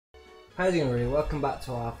How's it going, everybody? Welcome back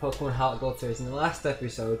to our Pokemon Heart Gold series. In the last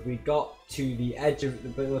episode, we got to the edge of the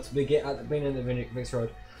beginning of the Victory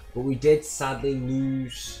Road, but we did sadly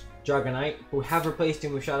lose Dragonite. But we have replaced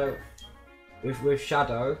him with Shadow,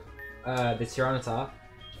 the Tyranitar.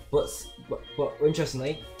 But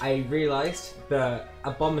interestingly, I realised that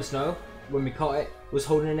a Abomasnow, when we caught it, was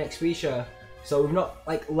holding an XP share. So we've not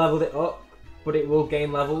like leveled it up, but it will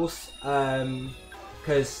gain levels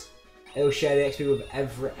because it will share the XP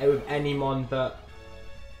with any mon that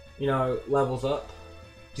levels up,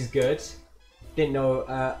 which is good. Didn't know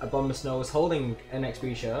Abomasnow was holding an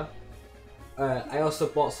XP share. I also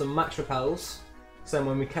bought some max repels, so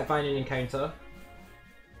when we kept finding an encounter,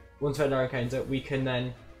 once we find our encounter, we can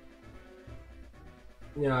then,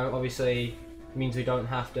 obviously means we don't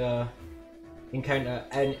have to encounter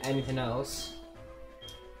anything else,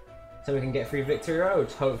 so we can get through Victory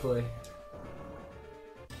Road, hopefully.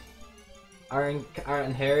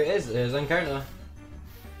 And here it is. There's an encounter.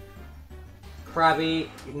 Krabby.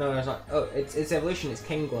 No, it's not. Oh, it's evolution. It's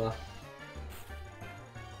Kingler.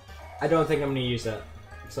 I don't think I'm gonna use it,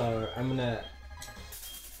 so I'm gonna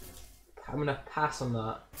pass on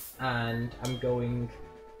that, and I'm going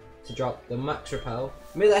to drop the max repel.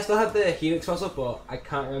 Maybe I still have the Helix fossil, but I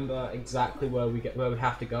can't remember exactly where we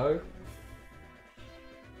have to go.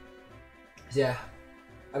 So yeah,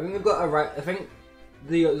 I think we've got a right. I think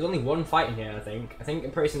there's only one fight in here. I think in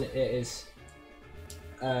person it is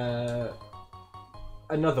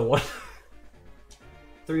another one.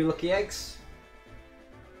 3 lucky eggs.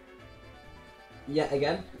 Yet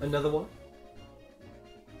again, another one.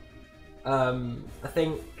 I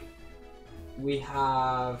think we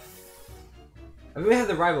have. We have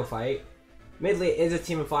the rival fight. Midley is a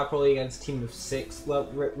team of 5 probably against a team of 6 mid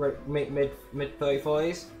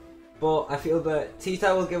 30s, but I feel that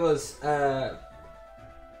T-Type will give us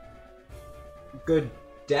good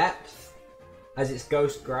depth as it's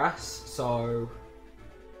ghost grass, so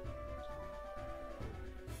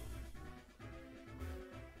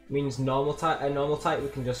means normal type we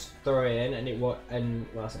can just throw it in and it won't, and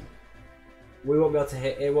we won't be able to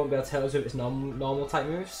hit us with its normal type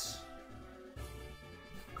moves.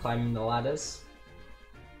 Climbing the ladders.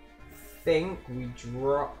 Think we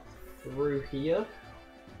drop through here.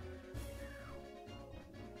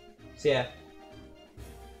 So yeah.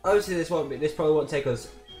 Obviously this probably won't take us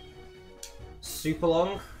super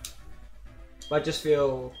long, but I just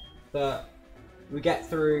feel that we get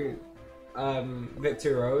through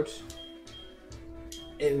Victory Road,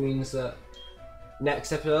 it means that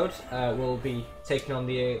next episode we'll be taking on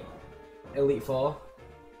the Elite Four,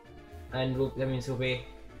 and that means we'll be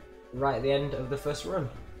right at the end of the first run.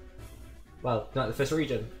 Well, not the first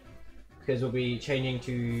region, because we'll be changing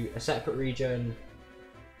to a separate region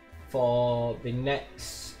for the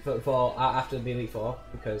next after the Elite Four,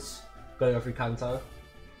 because we're going to go through Kanto.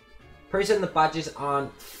 Pretty certain the badges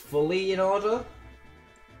aren't fully in order.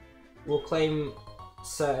 We'll claim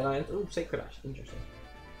certain items. Oh, Sacred Ash, interesting.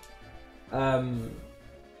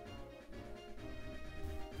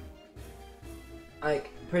 Like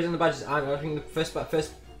prison the badges aren't. I think the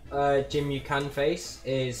first gym you can face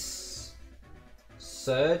is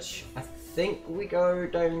Surge. I think we go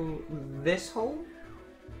down this hole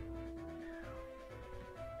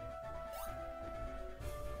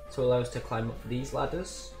to allow us to climb up these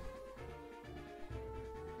ladders,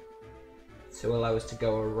 to allow us to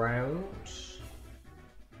go around.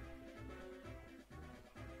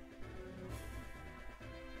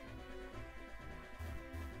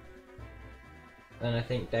 And I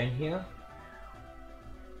think down here.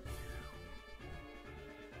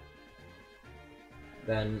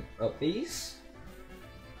 Then up these.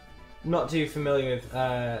 Not too familiar with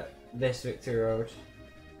this Victory Road.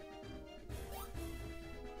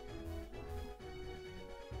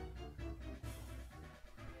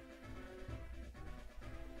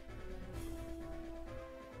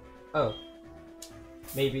 Oh,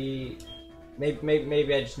 maybe I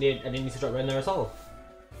just didn't need to drop in there at all.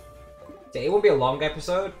 It won't be a long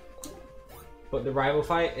episode, but the rival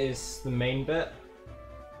fight is the main bit,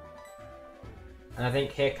 and I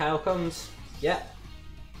think here Kyle comes. Yeah,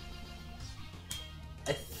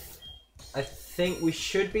 I think we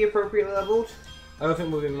should be appropriately leveled. I don't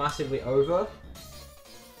think we'll be massively over.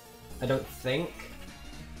 I don't think.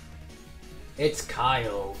 It's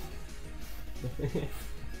Kyle.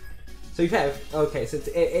 So we've had, okay, so it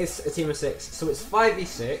is a team of 6, so it's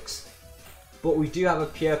 5v6, but we do have a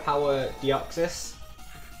pure power Deoxys,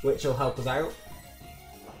 which will help us out.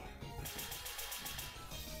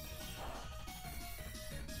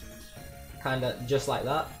 Kinda just like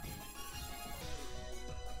that.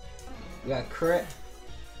 We got a crit.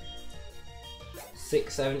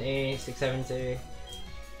 670, 670.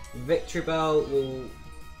 Victory Bell will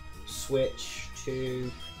switch to...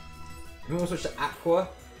 I think we'll switch to Aqua.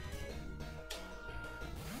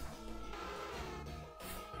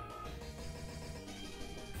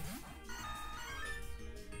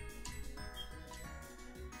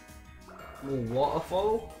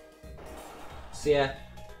 Waterfall. So yeah,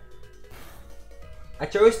 I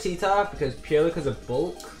chose T-Tar purely because of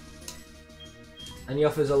bulk, and he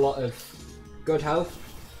offers a lot of good health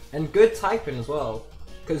and good typing as well.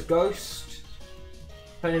 Because Ghost,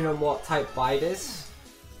 depending on what type Bide is,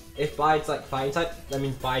 if Bide's like Fire type, that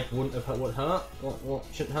means Bide wouldn't hurt,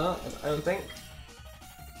 shouldn't hurt. I don't think.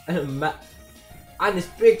 And this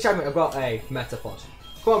big champion, I've got a Metapod.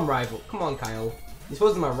 Come on, rival. Come on, Kyle. You're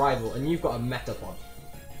supposed to be my rival, and you've got a Metapod.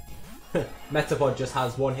 Metapod just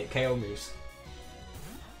has one-hit KO moves.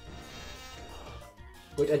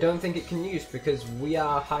 Which I don't think it can use because we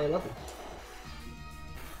are high level.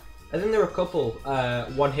 I think there are a couple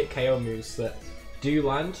one-hit KO moves that do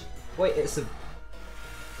land. Wait, it's a...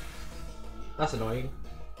 That's annoying.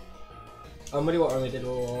 Muddy Water only did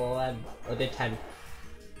 11, or did 10.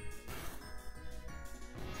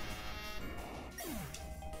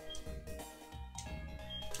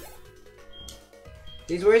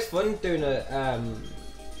 It's always fun doing a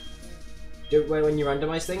when you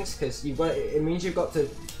randomize things, because you've got it means you've got to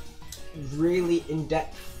really in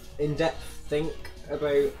depth think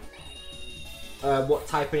about what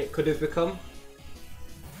typing it could have become,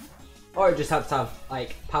 or it just had to have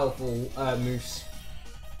like powerful moves.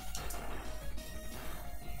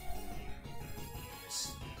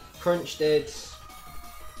 Crunch did,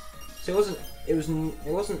 so it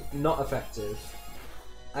wasn't not effective.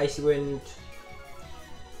 Icy Wind.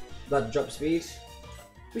 That drop speed.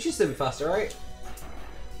 We should still be faster, right?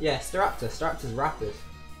 Yeah, Staraptor. Staraptor's rapid.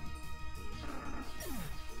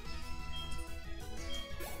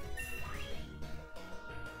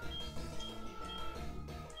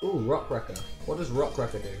 Ooh, Rock Wrecker. What does Rock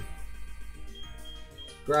Wrecker do?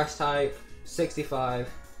 Grass type, 65.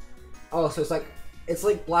 Oh, so it's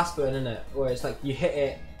like Blast Burn, isn't it? Where it's like you hit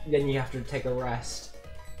it, then you have to take a rest.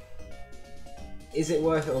 Is it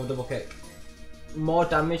worth it or double kick? More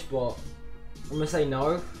damage, but I'm gonna say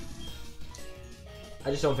no.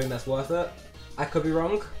 I just don't think that's worth it. I could be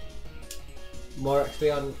wrong. More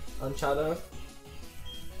XP on Shadow.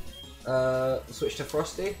 Switch to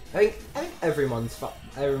Frosty. I think everyone's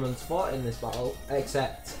fought in this battle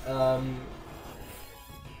except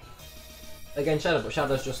again Shadow, but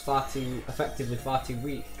Shadow's just far too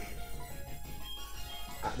weak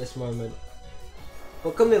at this moment.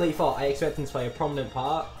 But come the Elite Four, I expect him to play a prominent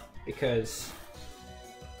part because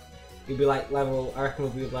he'll be like level. I reckon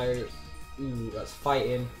we'll be like, ooh, that's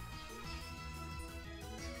fighting.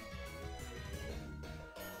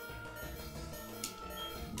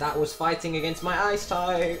 That was fighting against my Ice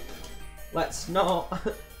type. Let's not.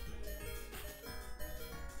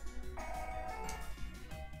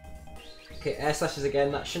 Okay, Air Slashes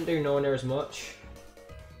again. That shouldn't do nowhere near as much.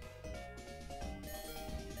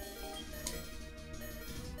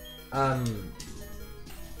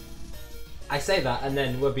 I say that, and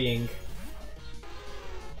then we're being.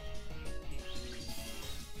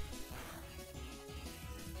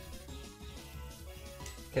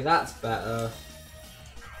 Okay, that's better.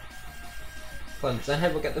 Flinch. Then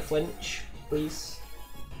Head will get the flinch, please.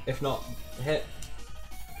 If not, hit.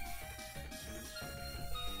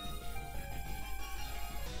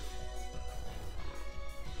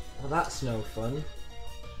 Well, that's no fun.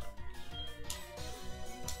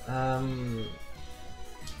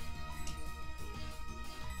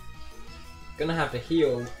 Gonna have to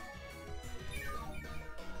heal.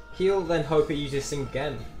 Heal, then hope it uses Sing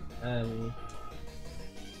again.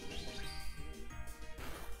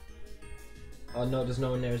 Oh no, there's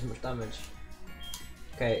nowhere near as much damage.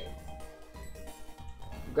 Okay.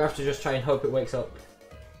 I'm gonna have to just try and hope it wakes up.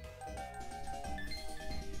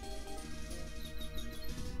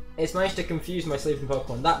 It's managed to confuse my sleeping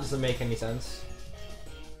Pokemon. That doesn't make any sense.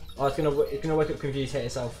 Oh, it's gonna wake up confused, hit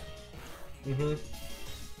itself.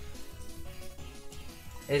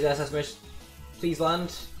 Here's SS Mish. Please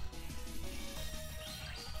land.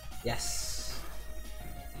 Yes.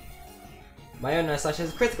 My own Slash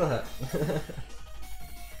has a critical hit.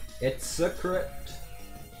 It's a crit.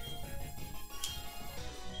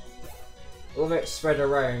 All of it spread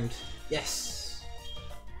around. Yes.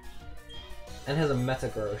 And has a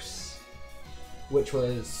Metagross, which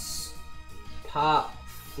was part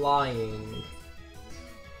flying.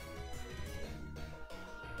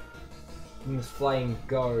 And this flying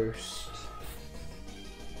ghost.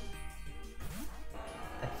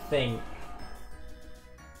 I think.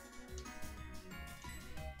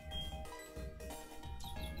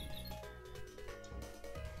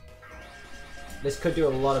 This could do a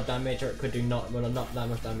lot of damage, or it could do not that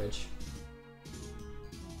much damage.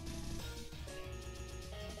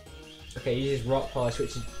 Okay, he uses rock polish,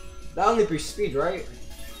 which is, that only boosts speed, right?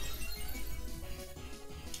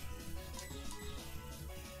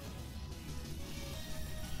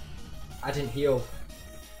 I didn't heal.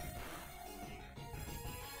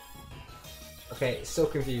 Okay, still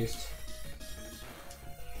confused.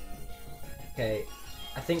 Okay,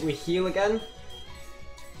 I think we heal again.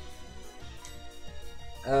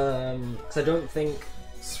 Because I don't think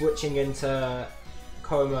switching into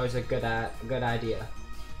Como is a good idea.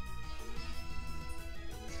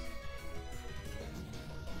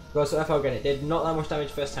 Well, so FL again, it did not that much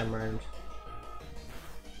damage first time round.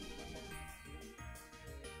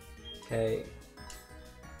 Okay.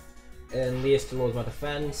 And Leah still lowers my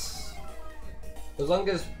defense. As long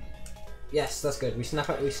as, yes, that's good. We snap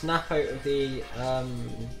out of the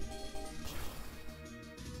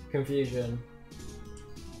confusion.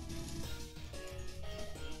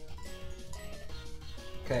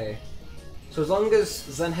 Okay. So as long as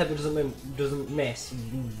Zen Headbutt doesn't miss,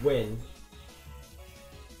 we win.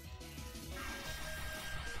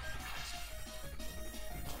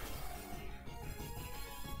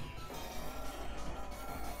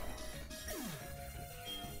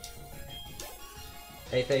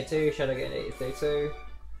 $832, Shadow getting $832.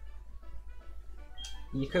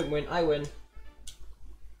 You couldn't win, I win.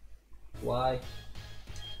 Why?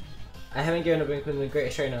 I haven't given up on becoming the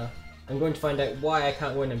greatest trainer. I'm going to find out why I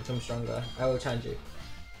can't win and become stronger. I will challenge you.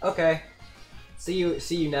 Okay. See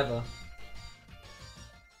you never.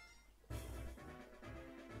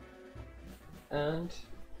 And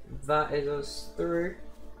that is us through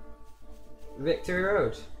Victory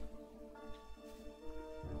Road.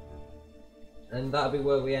 And that'll be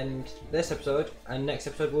where we end this episode, and next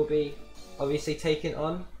episode will be obviously taking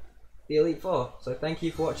on the Elite Four. So thank you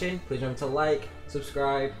for watching, please remember to like,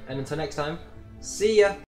 subscribe, and until next time, see ya!